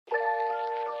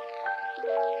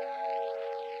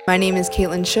My name is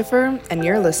Caitlyn Schiffer, and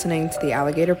you're listening to the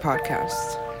Alligator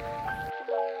Podcast.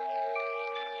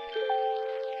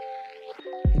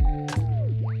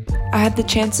 I had the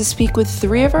chance to speak with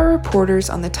 3 of our reporters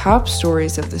on the top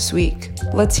stories of this week.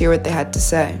 Let's hear what they had to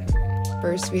say.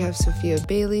 First, we have Sophia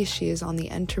Bailly. She is on the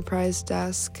Enterprise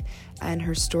desk, and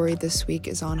her story this week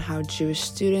is on how Jewish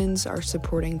students are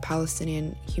supporting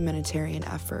Palestinian humanitarian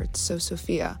efforts. So,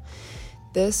 Sophia,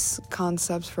 this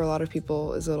concept for a lot of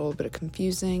people is a little bit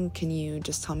confusing. Can you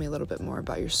just tell me a little bit more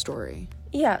about your story?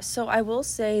 Yeah, so I will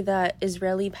say that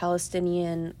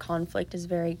Israeli-Palestinian conflict is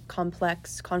very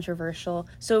complex, controversial.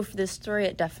 So for this story,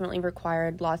 it definitely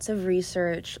required lots of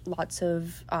research, lots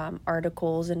of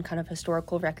articles and kind of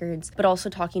historical records, but also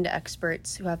talking to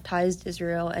experts who have ties to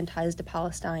Israel and ties to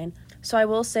Palestine. So I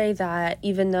will say that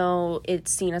even though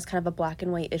it's seen as kind of a black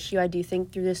and white issue, I do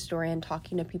think through this story and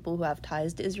talking to people who have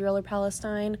ties to Israel or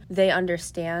Palestine, they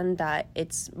understand that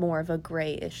it's more of a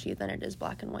gray issue than it is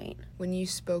black and white. When you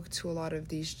spoke to a lot of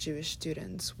these Jewish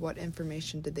students, what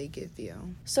information did they give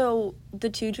you? So the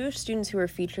 2 Jewish students who were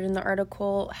featured in the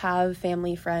article have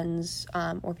family, friends,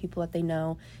 or people that they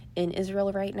know in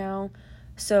Israel right now.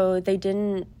 So they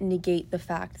didn't negate the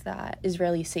fact that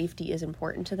Israeli safety is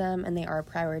important to them, and they are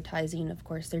prioritizing, of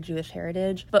course, their Jewish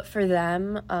heritage. But for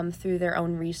them, through their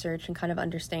own research and kind of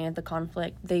understanding the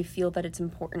conflict, they feel that it's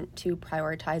important to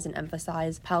prioritize and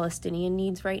emphasize Palestinian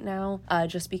needs right now,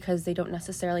 just because they don't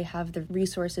necessarily have the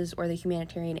resources or the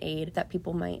humanitarian aid that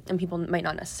people might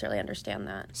not necessarily understand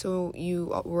that. So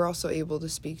you were also able to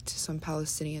speak to some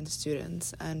Palestinian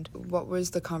students, and what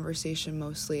was the conversation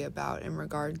mostly about in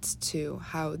regards to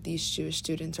how these Jewish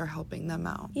students are helping them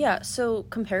out? Yeah, so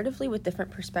comparatively with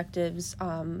different perspectives,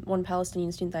 one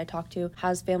Palestinian student that I talked to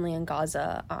has family in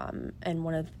Gaza, and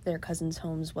one of their cousins'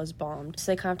 homes was bombed.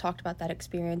 So they kind of talked about that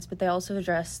experience, but they also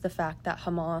addressed the fact that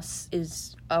Hamas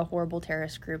is a horrible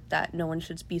terrorist group that no one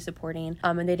should be supporting,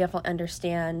 and they definitely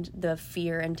understand the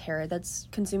fear and terror that's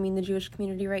consuming the Jewish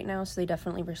community right now, so they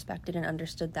definitely respected and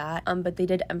understood that, but they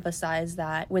did emphasize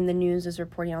that when the news is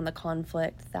reporting on the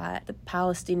conflict, that the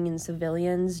Palestinian civilians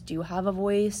do have a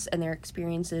voice and their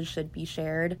experiences should be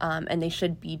shared, and they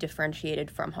should be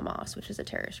differentiated from Hamas, which is a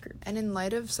terrorist group. And in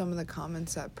light of some of the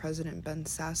comments that President Ben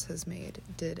Sass has made,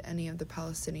 did any of the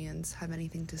Palestinians have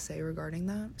anything to say regarding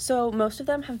that? So most of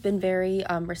them have been very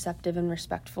receptive and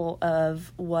respectful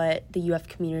of what the UF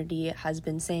community has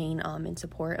been saying in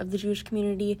support of the Jewish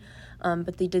community,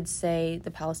 but they did say,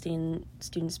 the Palestinian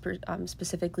students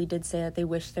specifically did say that they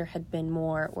wish there had been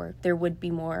more, or there would be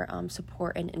more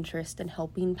support and interest in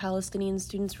helping Palestinian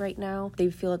students right now. They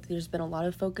feel that there's been a lot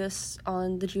of focus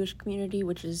on the Jewish community,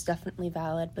 which is definitely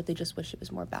valid, but they just wish it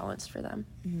was more balanced for them.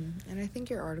 Mm-hmm. And I think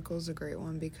your article is a great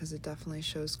one because it definitely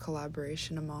shows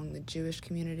collaboration among the Jewish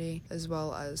community as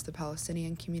well as the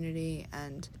Palestinian community.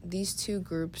 And these 2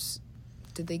 groups,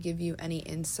 did they give you any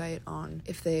insight on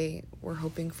if they were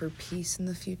hoping for peace in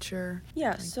the future?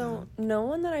 Yeah, so no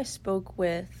one that I spoke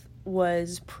with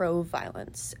was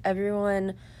pro-violence.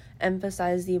 Everyone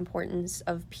emphasize the importance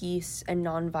of peace and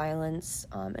nonviolence,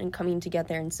 and coming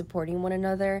together and supporting one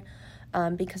another,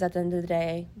 because at the end of the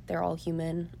day, they're all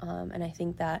human, and I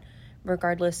think that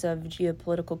regardless of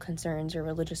geopolitical concerns or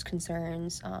religious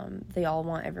concerns, they all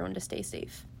want everyone to stay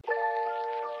safe.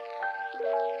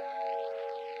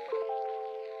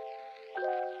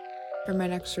 For my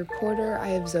next reporter, I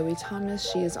have Zoey Thomas.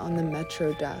 She is on the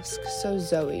Metro desk. So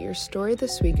Zoey, your story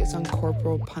this week is on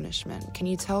corporal punishment. Can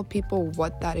you tell people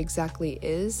what that exactly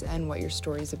is and what your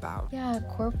story is about? Yeah,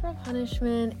 corporal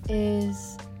punishment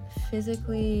is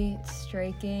physically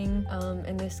striking,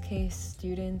 in this case,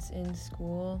 students in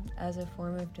school as a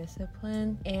form of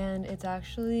discipline, and it's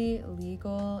actually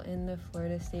legal in the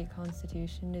Florida State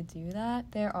Constitution to do that.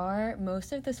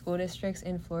 Most of the school districts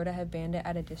in Florida have banned it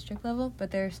at a district level, but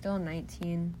there are still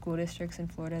 19 school districts in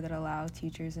Florida that allow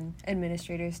teachers and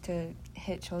administrators to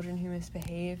hit children who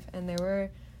misbehave, and there were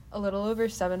a little over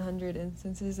 700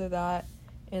 instances of that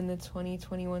in the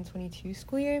 2021-22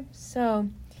 school year. So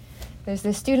there's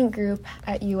this student group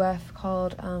at UF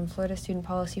called Florida Student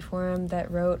Policy Forum that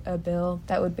wrote a bill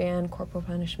that would ban corporal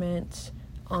punishment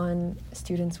on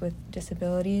students with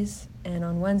disabilities, and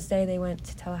on Wednesday they went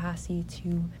to Tallahassee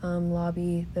to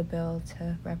lobby the bill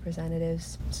to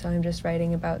representatives. So I'm just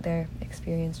writing about their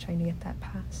experience trying to get that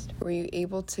passed. Were you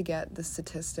able to get the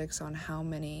statistics on how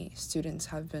many students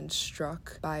have been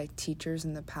struck by teachers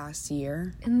in the past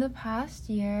year? In the past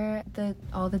year,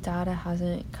 all the data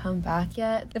hasn't come back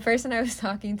yet. The person I was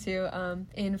talking to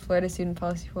in Florida Student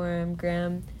Policy Forum,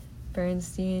 Graham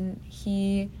Bernstein,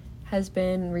 he has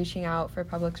been reaching out for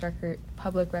public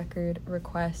record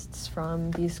requests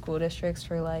from these school districts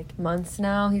for like months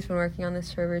now. He's been working on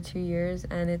this for over 2 years,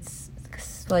 and it's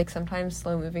like sometimes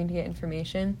slow moving to get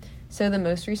information. So the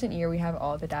most recent year we have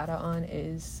all the data on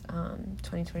is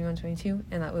 2021-22,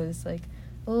 and that was like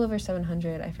a little over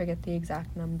 700, I forget the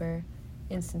exact number,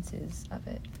 instances of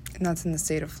it. And that's in the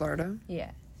state of Florida?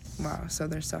 Yeah. Wow, so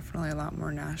there's definitely a lot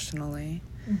more nationally.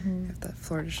 Mm-hmm. If that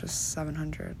Florida's just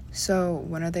 700. So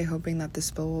when are they hoping that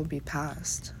this bill will be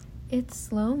passed? It's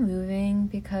slow moving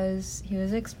because he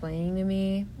was explaining to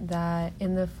me that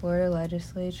in the Florida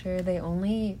legislature, they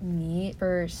only meet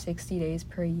for 60 days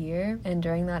per year. And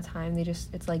during that time,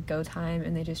 it's like go time,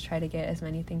 and they just try to get as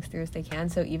many things through as they can.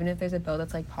 So even if there's a bill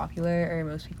that's like popular or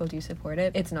most people do support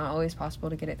it, it's not always possible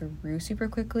to get it through super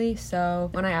quickly. So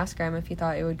when I asked Graham if he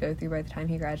thought it would go through by the time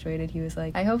he graduated, he was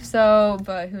like, I hope so,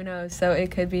 but who knows? So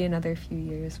it could be another few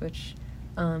years, which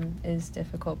is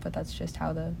difficult, but that's just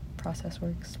how the process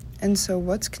works. And so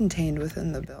what's contained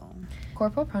within the bill?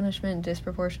 Corporal punishment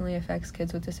disproportionately affects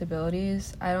kids with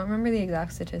disabilities. I don't remember the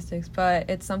exact statistics, but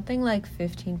it's something like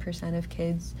 15% of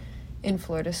kids in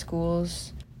Florida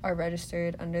schools are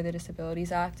registered under the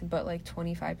Disabilities Act, but like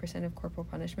 25% of corporal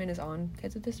punishment is on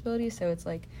kids with disabilities, so it's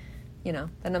like, you know,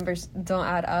 the numbers don't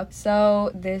add up.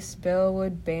 So this bill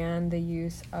would ban the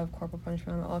use of corporal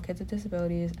punishment on all kids with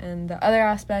disabilities. And the other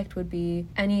aspect would be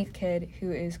any kid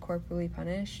who is corporally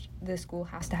punished, the school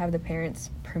has to have the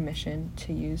parents' permission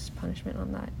to use punishment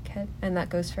on that kid. And that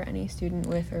goes for any student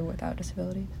with or without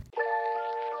disabilities.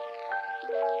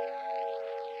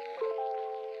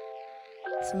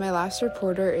 So my last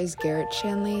reporter is Garrett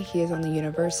Shanley. He is on the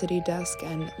university desk,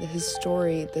 and his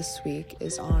story this week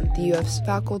is on the UF's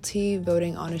faculty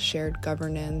voting on a shared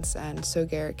governance. And so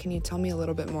Garrett, can you tell me a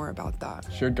little bit more about that?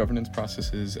 Shared governance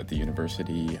processes at the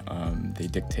university, they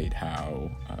dictate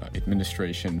how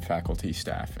administration, faculty,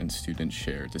 staff, and students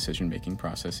share decision-making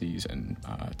processes and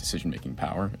decision-making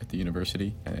power at the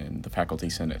university. And the Faculty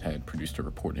Senate had produced a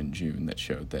report in June that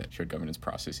showed that shared governance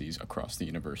processes across the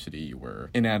university were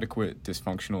inadequate,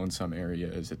 dysfunctional in some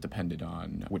areas. It depended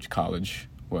on which college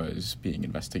was being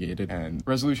investigated. And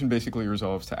resolution basically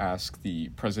resolves to ask the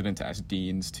president to ask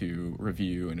deans to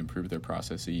review and improve their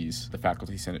processes. The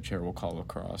faculty senate chair will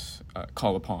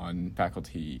call upon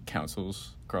faculty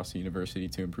councils across the university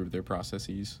to improve their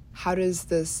processes. How does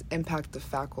this impact the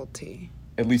faculty?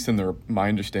 At least in my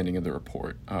understanding of the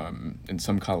report, in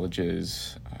some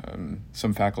colleges,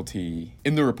 some faculty,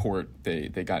 in the report, they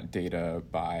got data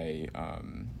by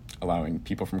allowing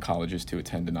people from colleges to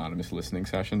attend anonymous listening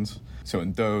sessions. So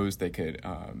in those, they could,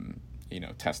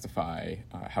 testify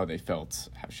how they felt,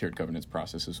 how shared governance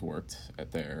processes worked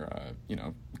at their,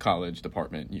 college,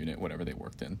 department, unit, whatever they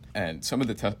worked in. And some of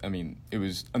the it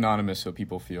was anonymous, so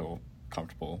people feel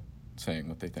comfortable saying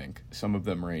what they think. Some of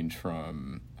them range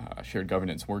from shared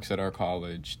governance works at our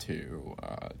college to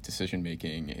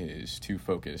decision-making is too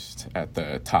focused at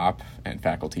the top and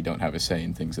faculty don't have a say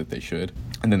in things that they should.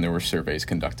 And then there were surveys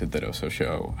conducted that also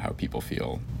show how people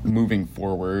feel. Moving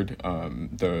forward,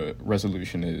 the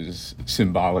resolution is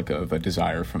symbolic of a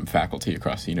desire from faculty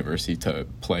across the university to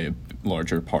play a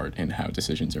larger part in how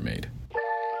decisions are made.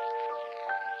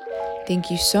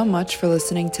 Thank you so much for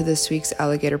listening to this week's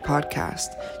Alligator podcast.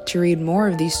 To read more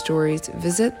of these stories,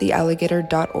 visit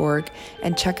thealligator.org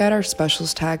and check out our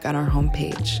specials tag on our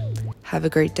homepage. Have a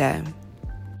great day.